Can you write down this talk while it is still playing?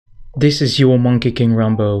This is your Monkey King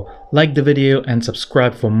Rambo. Like the video and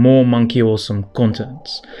subscribe for more monkey awesome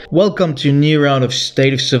content. Welcome to a new round of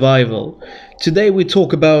State of Survival. Today we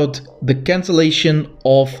talk about the cancellation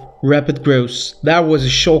of rapid growth. That was a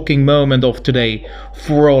shocking moment of today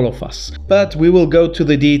for all of us. But we will go to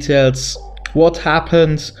the details, what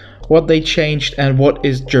happened, what they changed and what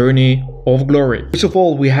is Journey of Glory. First of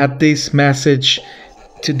all, we had this message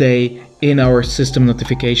today in our system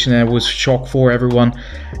notification and it was a shock for everyone.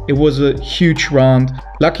 It was a huge round.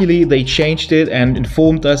 Luckily they changed it and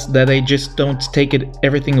informed us that they just don't take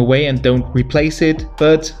everything away and don't replace it,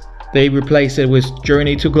 but they replace it with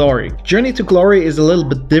Journey to Glory. Journey to Glory is a little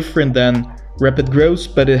bit different than rapid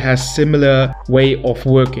growth, but it has similar way of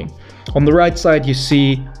working. On the right side you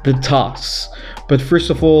see the tasks, but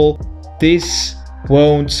first of all, this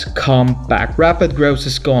won't come back. Rapid growth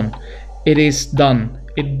is gone. It is done.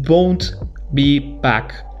 It won't be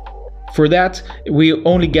back. For that, we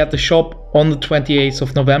only get the shop on the 28th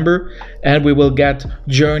of November and we will get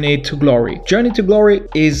Journey to Glory. Journey to Glory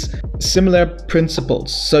is similar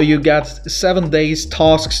principles. So you get 7 days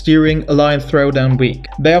task steering alliance throwdown week.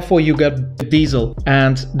 Therefore you get diesel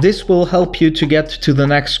and this will help you to get to the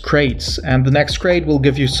next crates, and the next crate will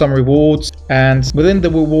give you some rewards, and within the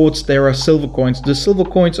rewards there are silver coins. The silver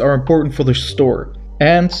coins are important for the store,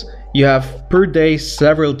 and you have per day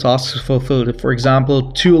several tasks fulfilled. For example,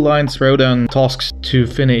 2 alliance throwdown tasks to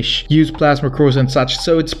finish, use plasma cores and such.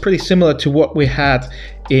 So it's pretty similar to what we had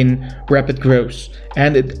in rapid growth,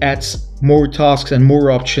 and it adds more tasks and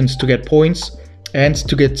more options to get points and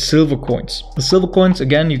to get silver coins. The silver coins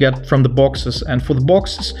again you get from the boxes, and for the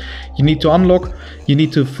boxes you need to unlock, you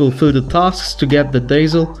need to fulfill the tasks to get the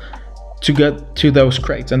diesel to get to those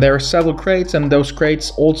crates, and there are several crates, and those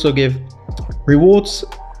crates also give rewards.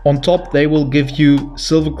 On top they will give you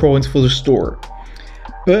silver coins for the store.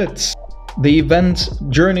 But the event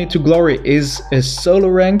Journey to Glory is a solo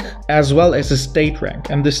rank as well as a state rank,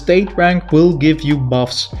 and the state rank will give you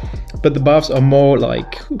buffs, but the buffs are more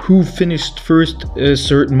like who finished first a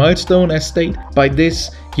certain milestone as state. By this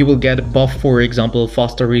you will get a buff, for example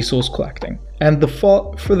faster resource collecting, and the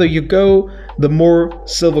further you go the more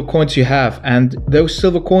silver coins you have, and those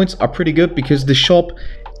silver coins are pretty good because the shop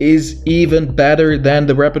is even better than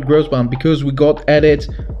the rapid growth one, because we got added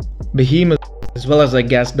Behemoth, as well as I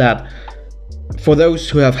guess that for those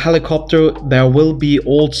who have helicopter there will be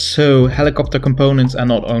also helicopter components and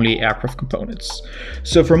not only aircraft components.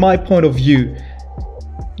 So from my point of view,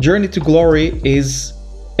 Journey to Glory is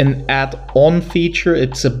an add-on feature.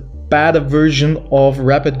 It's a better version of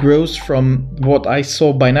rapid growth from what I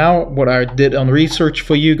saw by now, what I did on research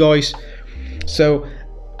for you guys. So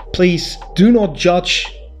please do not judge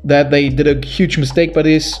that they did a huge mistake by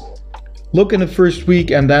this. Look in the first week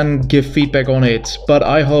and then give feedback on it, but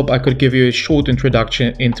I hope I could give you a short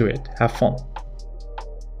introduction into it. Have fun.